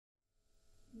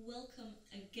welcome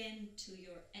again to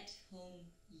your at-home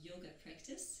yoga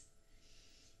practice.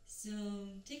 So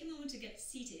take a moment to get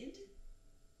seated.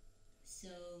 So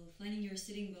finding your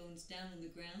sitting bones down on the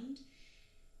ground,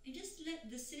 and just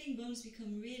let the sitting bones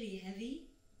become really heavy,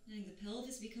 letting the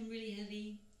pelvis become really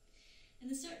heavy, and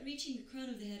then start reaching the crown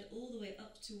of the head all the way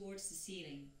up towards the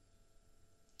ceiling.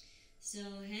 So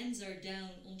hands are down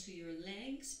onto your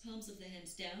legs, palms of the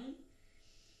hands down.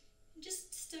 And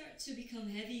just start to become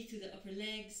heavy through the upper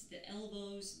legs, the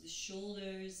elbows, the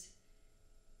shoulders,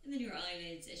 and then your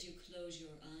eyelids as you close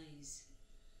your eyes.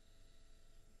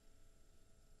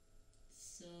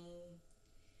 So,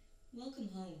 welcome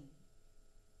home.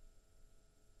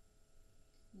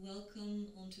 Welcome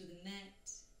onto the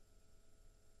mat,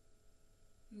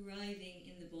 arriving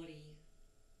in the body.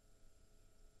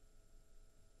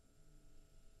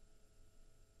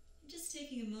 Just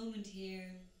taking a moment here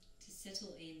to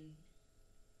settle in.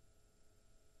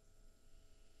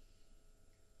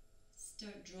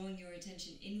 Start drawing your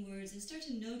attention inwards and start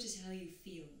to notice how you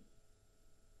feel.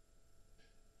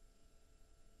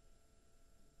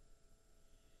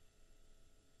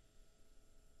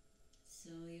 So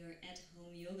your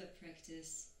at-home yoga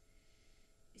practice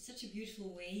is such a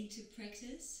beautiful way to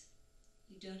practice.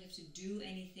 You don't have to do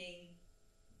anything.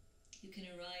 You can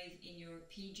arrive in your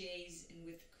PJs and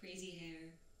with crazy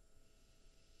hair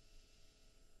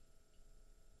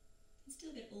and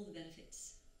still get all the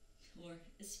benefits, or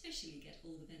especially get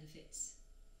all the benefits.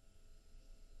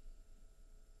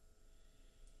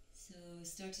 So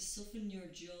start to soften your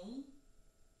jaw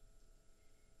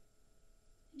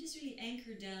and just really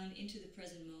anchor down into the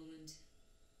present moment.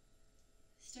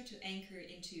 Start to anchor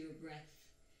into your breath.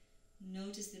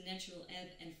 Notice the natural ebb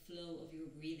and flow of your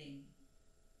breathing.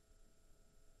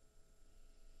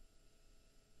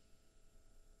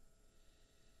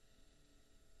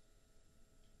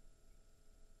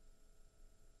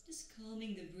 Just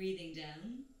calming the breathing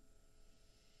down.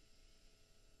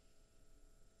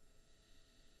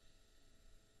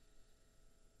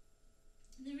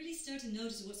 And then really start to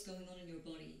notice what's going on in your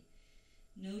body.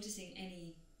 Noticing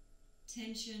any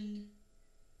tension.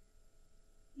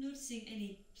 Noticing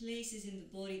any places in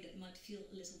the body that might feel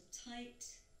a little tight.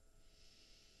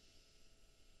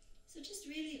 So just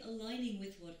really aligning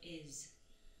with what is.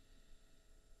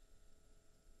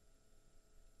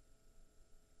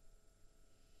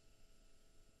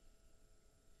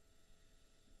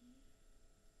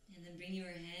 And then bring your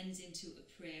hands into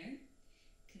a prayer,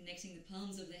 connecting the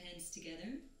palms of the hands together.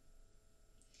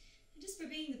 And just by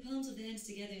bringing the palms of the hands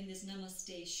together in this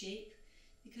namaste shape,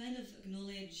 we kind of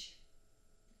acknowledge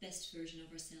the best version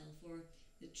of ourselves, or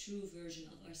the true version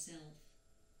of ourselves.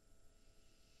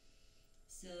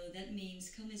 So that means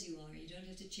come as you are. You don't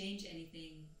have to change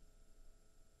anything.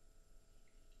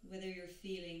 Whether you're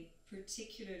feeling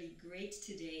particularly great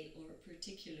today or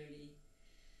particularly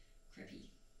crappy.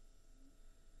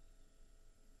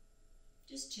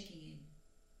 Just checking in.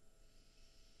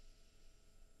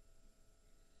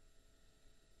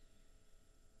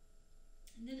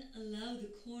 And then allow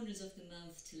the corners of the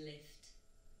mouth to lift.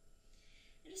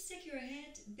 And just take your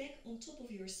head back on top of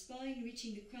your spine,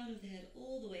 reaching the crown of the head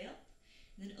all the way up.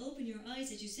 And then open your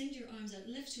eyes as you send your arms out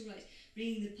left to right,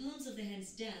 bringing the palms of the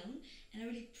hands down. And I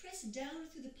really press down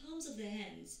through the palms of the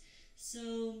hands.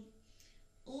 So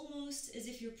almost as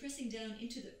if you're pressing down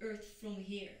into the earth from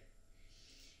here.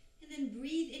 And then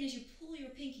breathe in as you pull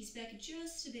your pinkies back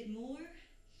just a bit more.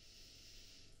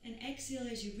 And exhale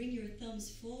as you bring your thumbs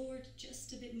forward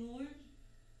just a bit more.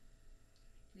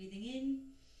 Breathing in.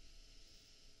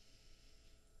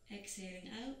 Exhaling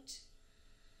out.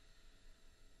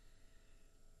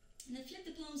 And then flip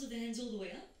the palms of the hands all the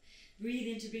way up.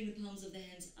 Breathe in to bring the palms of the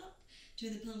hands up.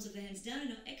 Turn the palms of the hands down. And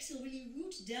now exhale, really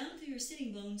root down through your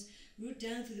sitting bones. Root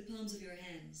down through the palms of your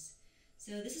hands.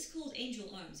 So this is called angel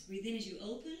arms. Breathe in as you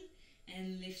open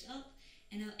and lift up.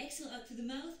 And now exhale out through the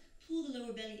mouth. Pull the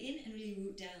lower belly in and really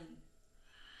root down.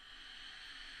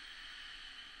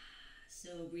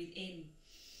 So breathe in.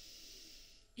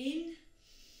 In.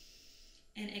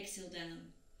 And exhale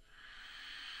down.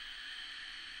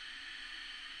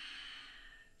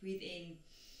 Breathe in.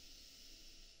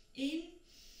 In.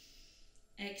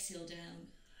 Exhale down.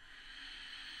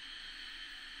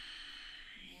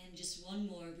 And just one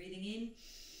more. Breathing in.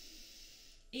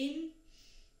 In.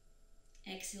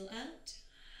 Exhale out.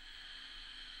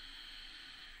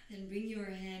 Then bring your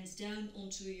hands down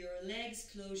onto your legs.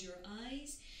 Close your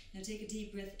eyes. Now take a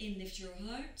deep breath in. Lift your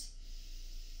heart.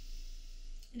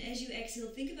 And as you exhale,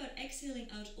 think about exhaling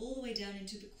out all the way down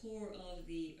into the core of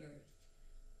the earth.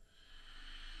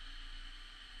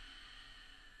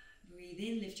 Breathe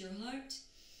in, lift your heart.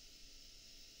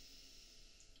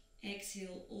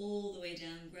 exhale all the way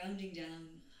down, grounding down.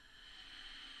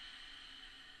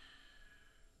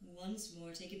 Once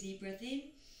more, take a deep breath in.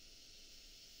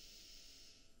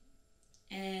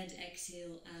 And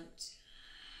exhale out.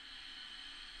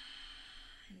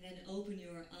 And then open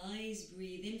your eyes,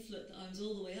 breathe in, float the arms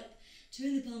all the way up.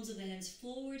 Turn the palms of the hands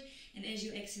forward, and as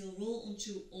you exhale, roll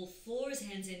onto all fours,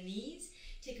 hands and knees.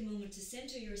 Take a moment to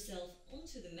center yourself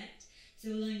onto the mat. So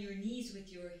align your knees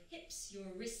with your hips, your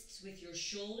wrists with your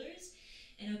shoulders.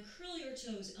 And now curl your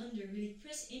toes under, really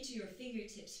press into your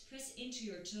fingertips, press into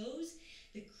your toes.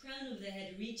 The crown of the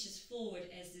head reaches forward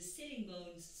as the sitting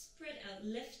bones spread out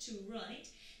left to right.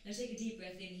 Now take a deep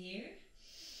breath in here.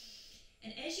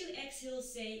 And as you exhale,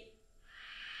 say,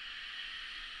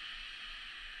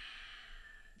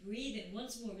 breathe in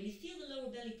once more. Really feel the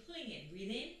lower belly pulling in.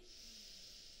 Breathe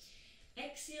in.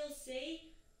 Exhale, say.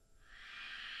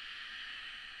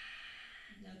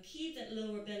 Now keep that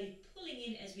lower belly pulling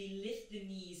in as we lift the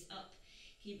knees up.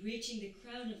 Keep reaching the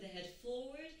crown of the head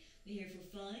forward. We're here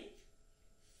for 5,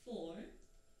 4,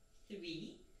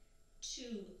 3, 2,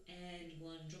 and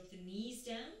 1. Drop the knees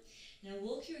down. Now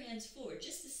walk your hands forward,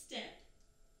 just a step.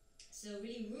 So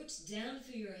really root down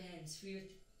through your hands,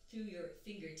 through your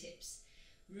fingertips.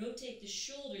 Rotate the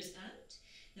shoulders out.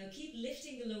 Now keep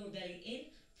lifting the lower belly in.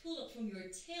 Pull up from your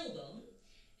tailbone.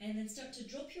 And then start to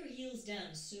drop your heels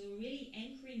down. So really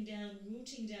anchoring down,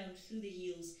 rooting down through the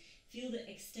heels. Feel the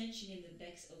extension in the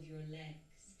backs of your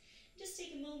legs. Just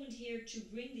take a moment here to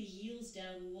bring the heels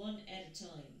down one at a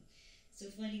time. So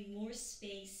finding more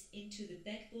space into the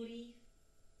back body.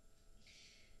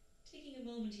 Taking a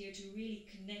moment here to really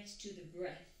connect to the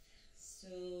breath.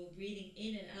 So breathing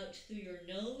in and out through your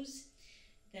nose.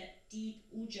 That deep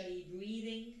Ujjayi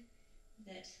breathing.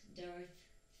 That Darth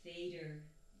Vader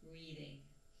breathing.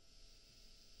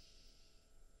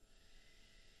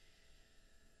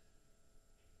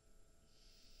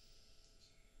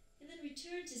 And then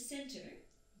return to center.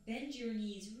 Bend your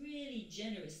knees really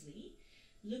generously.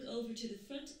 Look over to the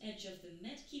front edge of the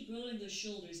mat. Keep rolling those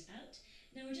shoulders out.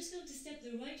 Now we're just going to step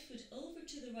the right foot over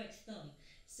to the right thumb.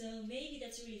 So maybe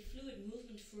that's a really fluid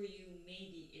movement for you.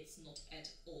 Maybe it's not at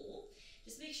all.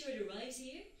 Just make sure it arrives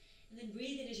here. And then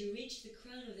breathe in as you reach the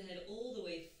crown of the head all the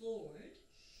way forward.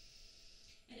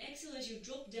 And exhale as you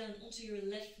drop down onto your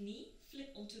left knee.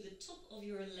 Flip onto the top of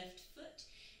your left foot.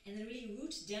 And then really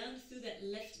root down through that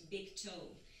left big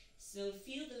toe. So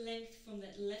feel the length from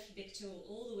that left big toe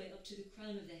all the way up to the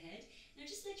crown of the head. Now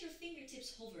just let your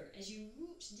fingertips hover as you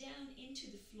root down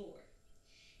into the floor.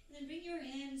 And then bring your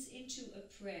hands into a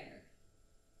prayer.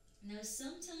 Now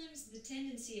sometimes the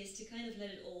tendency is to kind of let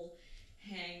it all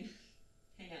hang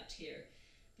out here.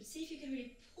 But see if you can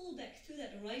really pull back through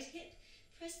that right hip.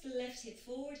 Press the left hip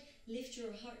forward, lift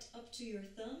your heart up to your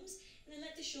thumbs, and then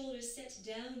let the shoulders set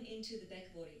down into the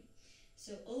back body.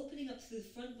 So opening up through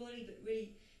the front body, but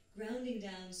really grounding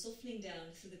down, softening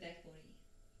down through the back body.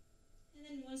 And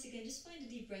then once again, just find a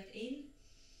deep breath in.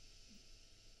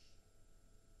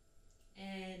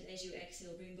 And as you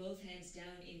exhale, bring both hands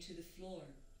down into the floor.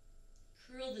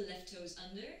 Curl the left toes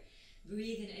under.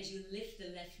 Breathe in as you lift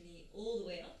the left knee all the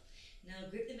way up. Now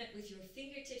grip the mat with your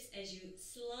fingertips as you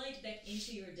slide back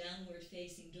into your downward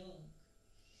facing dog.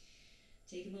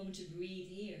 Take a moment to breathe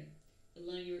here.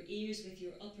 Align your ears with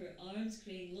your upper arms,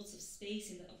 creating lots of space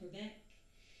in the upper back.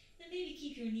 Then maybe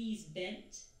keep your knees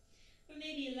bent, or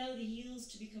maybe allow the heels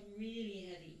to become really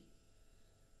heavy.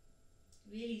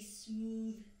 Really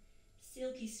smooth,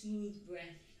 silky smooth breath.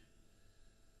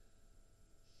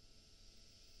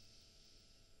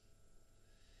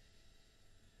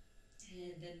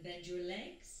 And then bend your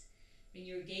legs. Bring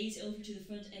your gaze over to the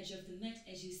front edge of the mat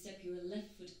as you step your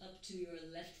left foot up to your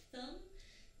left thumb.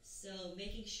 So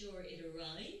making sure it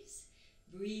arrives.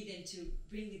 Breathe in to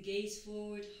bring the gaze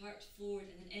forward, heart forward,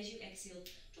 and then as you exhale,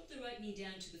 drop the right knee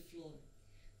down to the floor.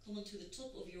 Come onto the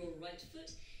top of your right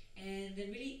foot, and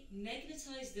then really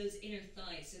magnetize those inner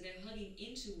thighs so they're hugging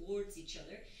in towards each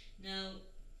other. Now,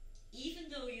 even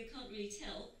though you can't really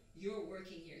tell, you're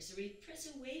working here. So really press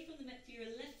away from the mat through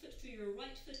your left foot, through your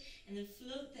right foot, and then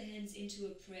float the hands into a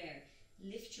prayer.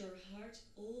 Lift your heart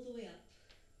all the way up.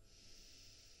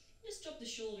 Just drop the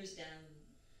shoulders down.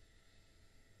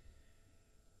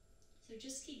 So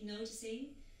just keep noticing,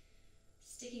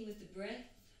 sticking with the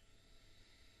breath,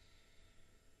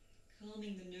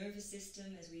 calming the nervous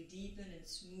system as we deepen and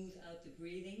smooth out the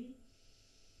breathing,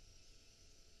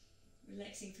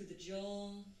 relaxing through the jaw,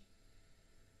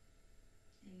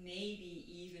 and maybe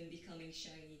even becoming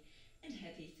shiny and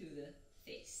happy through the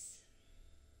face.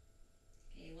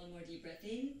 Okay, one more deep breath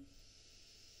in.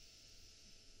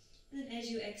 And then as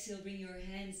you exhale, bring your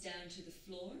hands down to the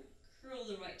floor, curl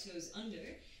the right toes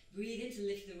under. Breathe in to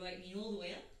lift the right knee all the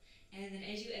way up. And then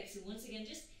as you exhale, once again,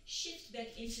 just shift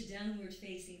back into downward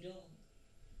facing dog.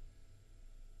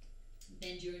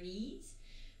 Bend your knees.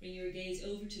 Bring your gaze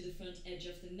over to the front edge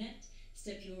of the mat.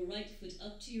 Step your right foot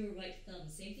up to your right thumb.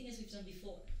 Same thing as we've done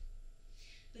before.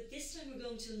 But this time we're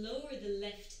going to lower the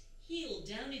left heel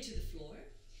down into the floor.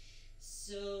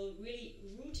 So really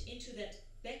root into that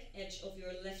back edge of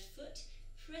your left foot.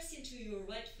 Press into your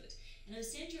right foot. And now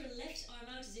send your left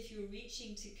arm out as if you're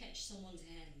reaching to catch someone's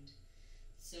hand.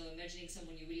 So imagining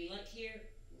someone you really like here,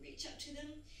 reach out to them.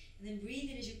 And then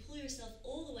breathe in as you pull yourself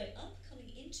all the way up,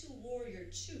 coming into Warrior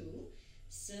 2.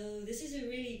 So this is a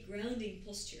really grounding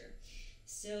posture.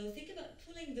 So think about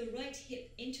pulling the right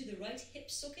hip into the right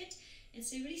hip socket and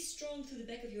stay really strong through the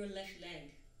back of your left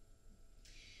leg.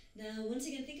 Now once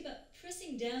again, think about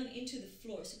pressing down into the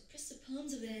floor. So press the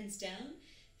palms of the hands down.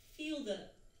 Feel the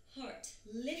heart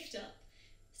lift up,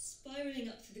 spiraling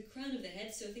up to the crown of the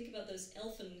head. So think about those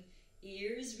elfin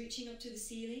ears reaching up to the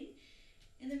ceiling.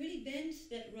 And then really bend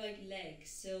that right leg.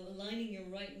 So aligning your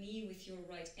right knee with your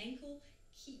right ankle.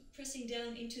 Keep pressing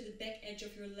down into the back edge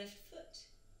of your left foot.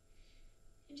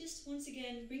 And just once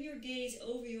again, bring your gaze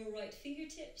over your right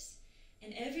fingertips.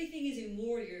 And everything is in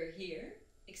warrior here,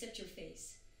 except your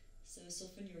face. So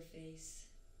soften your face.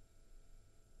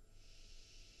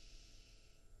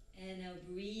 And now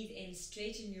breathe in,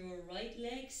 straighten your right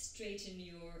leg, straighten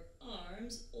your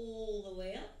arms all the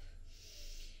way up.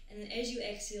 And then as you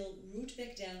exhale, root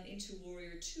back down into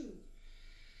Warrior 2.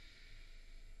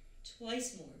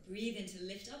 Twice more. Breathe in to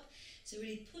lift up. So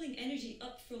really pulling energy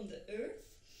up from the earth.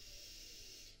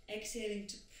 Exhaling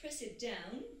to press it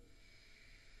down.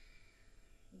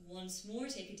 Once more,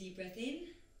 take a deep breath in.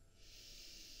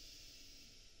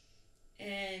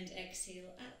 And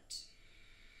exhale out.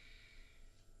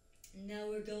 Now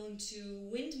we're going to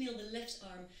windmill the left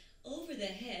arm over the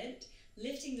head,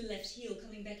 lifting the left heel,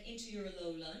 coming back into your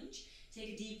low lunge.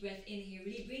 Take a deep breath in here,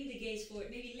 really bring the gaze forward,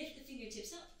 maybe lift the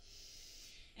fingertips up.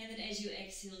 And then as you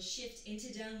exhale, shift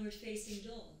into downward facing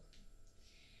dog.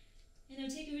 And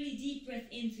now take a really deep breath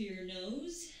in through your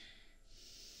nose.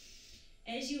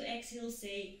 As you exhale,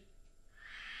 say,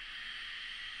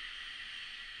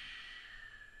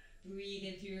 breathe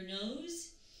in through your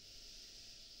nose.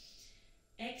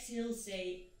 Exhale,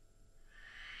 say,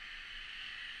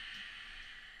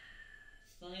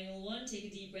 final one, take a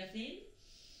deep breath in.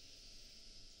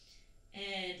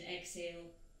 And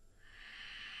exhale.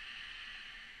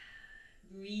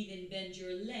 Breathe in, bend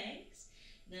your legs.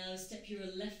 Now step your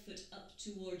left foot up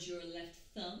towards your left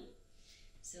thumb.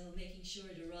 So making sure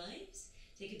it arrives.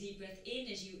 Take a deep breath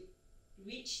in as you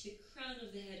reach the crown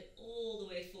of the head all the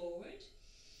way forward.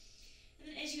 And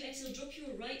then as you exhale, drop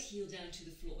your right heel down to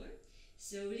the floor.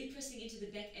 So really pressing into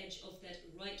the back edge of that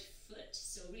right foot.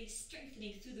 So really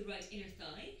strengthening through the right inner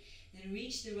thigh. Then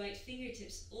reach the right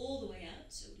fingertips all the way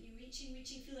out. So really reaching,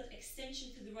 feel that extension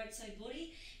through the right side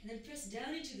body. And then press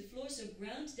down into the floor. So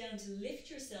ground down to lift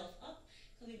yourself up,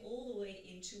 coming all the way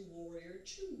into Warrior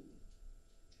 2.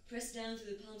 Press down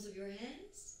through the palms of your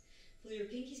hands. Pull your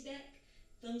pinkies back.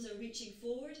 Thumbs are reaching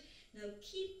forward. Now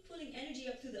keep pulling energy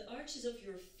up through the arches of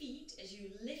your feet as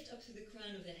you lift up through the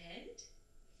crown of the head.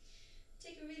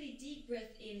 Take a really deep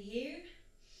breath in here.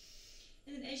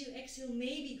 And then as you exhale,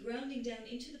 maybe grounding down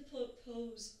into the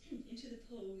pose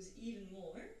even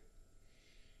more.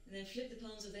 And then flip the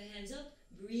palms of the hands up.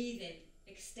 Breathe in.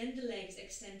 Extend the legs,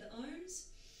 extend the arms.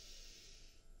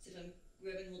 As if I'm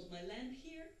grabbing hold of my lamp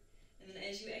here. And then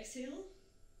as you exhale,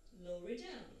 lower it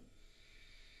down.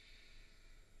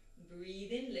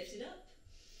 Breathe in, lift it up.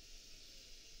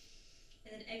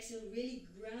 And then exhale, really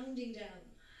grounding down.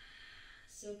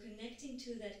 So connecting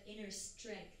to that inner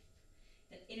strength,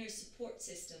 that inner support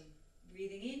system.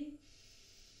 Breathing in.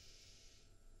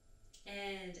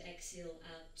 And exhale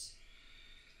out.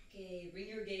 Okay, bring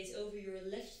your gaze over your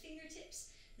left fingertips.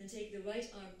 Then take the right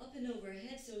arm up and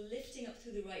overhead. So lifting up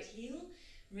through the right heel.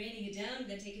 Raining it down.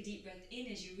 Then take a deep breath in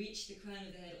as you reach the crown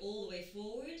of the head all the way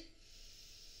forward.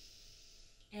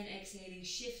 And exhaling,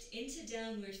 shift into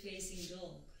downward facing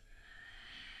dog.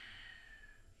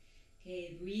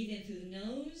 Okay, breathe in through the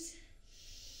nose.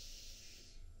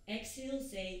 Exhale,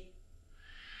 say.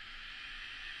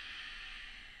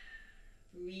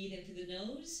 Breathe in through the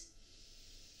nose.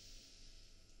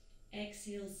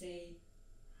 Exhale, say.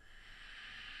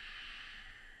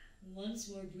 Once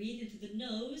more, breathe in through the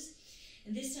nose.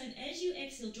 And this time, as you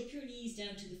exhale, drop your knees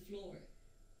down to the floor.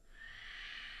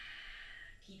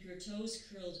 Keep your toes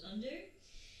curled under.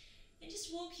 And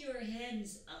just walk your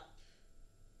hands up.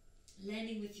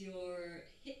 Landing with your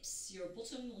hips, your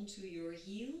bottom onto your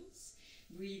heels.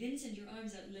 Breathe in, send your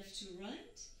arms out left to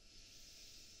right.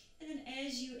 And then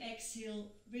as you exhale,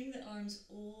 bring the arms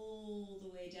all the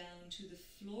way down to the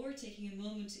floor, taking a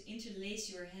moment to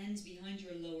interlace your hands behind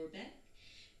your lower back.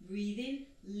 Breathe in,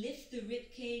 lift the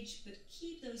rib cage, but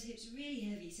keep those hips really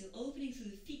heavy. So opening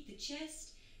through the feet, the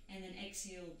chest, and then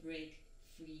exhale, break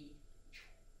free.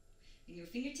 Bring your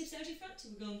fingertips out in front.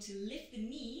 We're going to lift the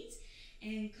knees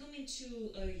and come into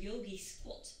a yogi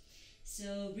squat.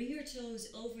 So bring your toes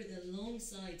over the long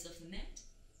sides of the mat.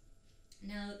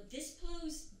 Now this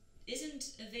pose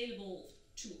isn't available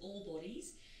to all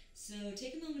bodies, so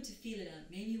take a moment to feel it out.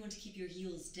 Maybe you want to keep your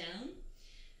heels down.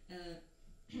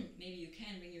 Maybe you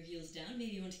can bring your heels down.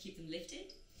 Maybe you want to keep them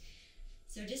lifted.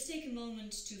 So just take a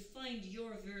moment to find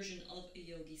your version of a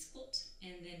yogi squat,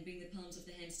 and then bring the palms of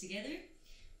the hands together.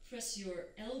 Press your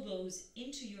elbows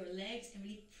into your legs and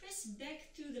really press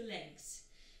back through the legs.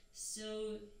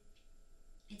 So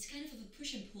it's kind of a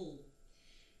push and pull.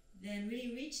 Then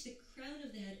really reach the crown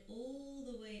of the head all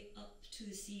the way up to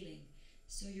the ceiling.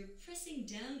 So you're pressing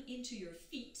down into your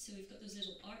feet. So we've got those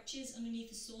little arches underneath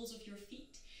the soles of your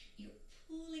feet. You're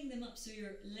pulling them up so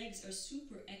your legs are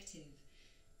super active.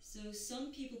 So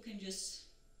some people can just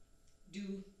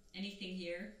do anything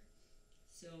here.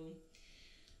 So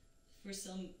for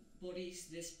some bodies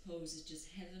this pose is just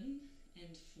heaven,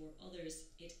 and for others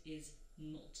it is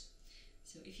not.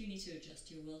 So if you need to adjust,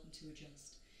 you're welcome to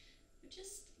adjust. But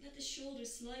just let the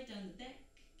shoulders slide down the back.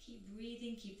 Keep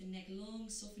breathing, keep the neck long,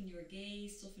 soften your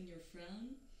gaze, soften your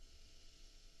frown.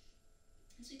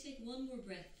 As we take one more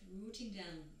breath, rooting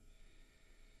down.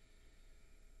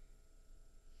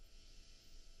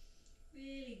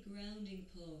 Really grounding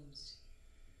pose.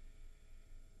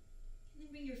 And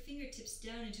then bring your fingertips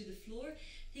down into the floor.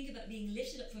 Think about being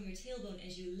lifted up from your tailbone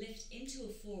as you lift into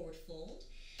a forward fold.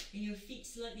 Bring your feet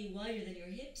slightly wider than your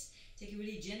hips. Take a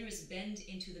really generous bend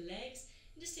into the legs.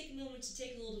 And just take a moment to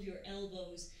take hold of your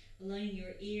elbows, aligning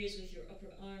your ears with your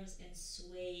upper arms, and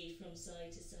sway from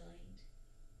side to side.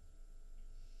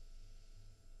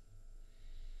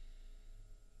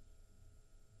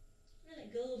 Now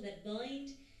let go of that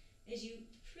bind. As you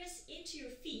press into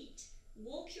your feet,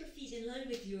 walk your feet in line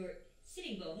with your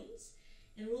sitting bones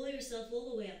and roll yourself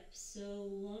all the way up. So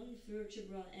one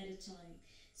vertebra at a time.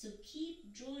 So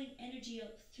keep drawing energy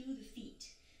up through the feet.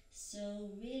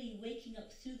 So really waking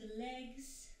up through the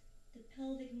legs, the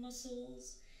pelvic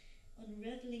muscles,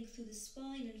 unraveling through the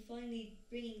spine, and finally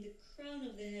bringing the crown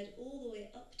of the head all the way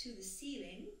up to the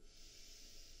ceiling.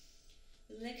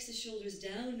 Relax the shoulders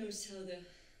down. Notice how the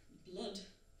blood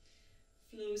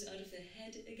flows out of the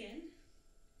head again.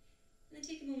 And then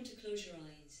take a moment to close your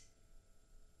eyes.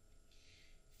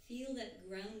 Feel that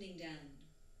grounding down.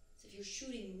 So if you're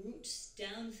shooting roots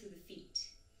down through the feet.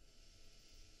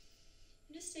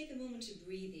 And just take a moment to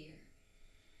breathe here.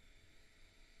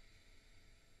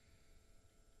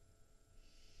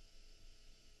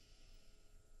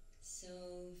 So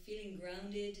feeling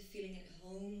grounded, feeling at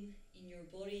home in your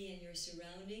body and your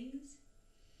surroundings.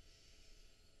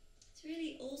 It's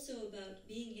really also about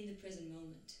being in the present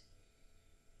moment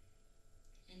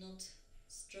and not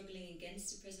struggling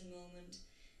against the present moment,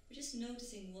 but just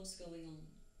noticing what's going on.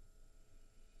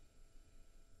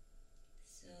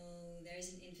 So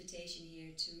there's an invitation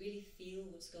here to really feel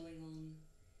what's going on,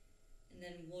 and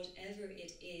then whatever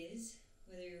it is,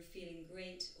 whether you're feeling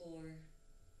great or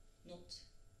not,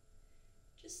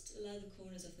 just allow the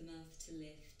corners of the mouth to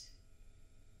lift.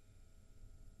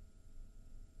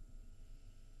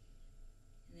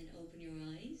 And then open your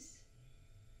eyes.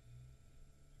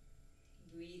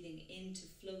 Breathing in to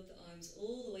float the arms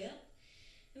all the way up.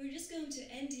 And we're just going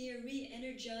to end here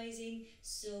re-energizing.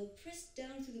 So press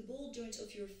down through the ball joints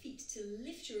of your feet to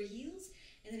lift your heels.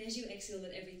 And then as you exhale,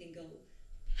 let everything go.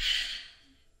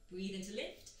 Breathe in to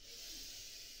lift.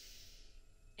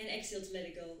 And exhale to let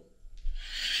it go.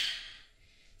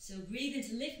 So breathe in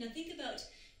to lift. Now think about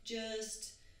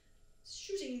just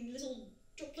shooting little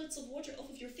droplets of water off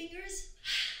of your fingers.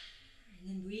 And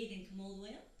then breathe in, come all the way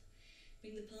up.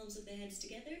 Bring the palms of the hands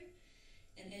together.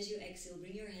 And as you exhale,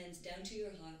 bring your hands down to your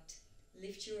heart.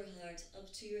 Lift your heart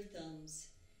up to your thumbs.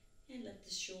 And let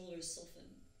the shoulders soften.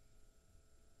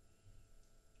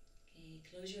 Okay,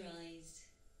 close your eyes.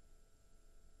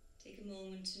 Take a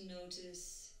moment to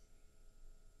notice.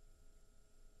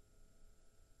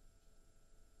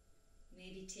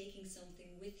 Maybe taking something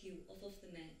with you off of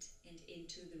the mat and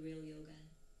into the real yoga.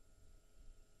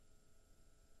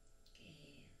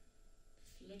 Okay,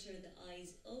 flutter the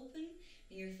eyes open.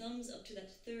 Bring your thumbs up to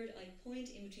that third eye point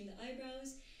in between the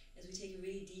eyebrows as we take a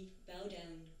really deep bow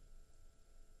down.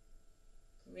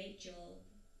 Great job.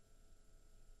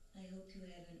 I hope you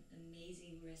have an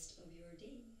amazing rest of your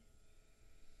day.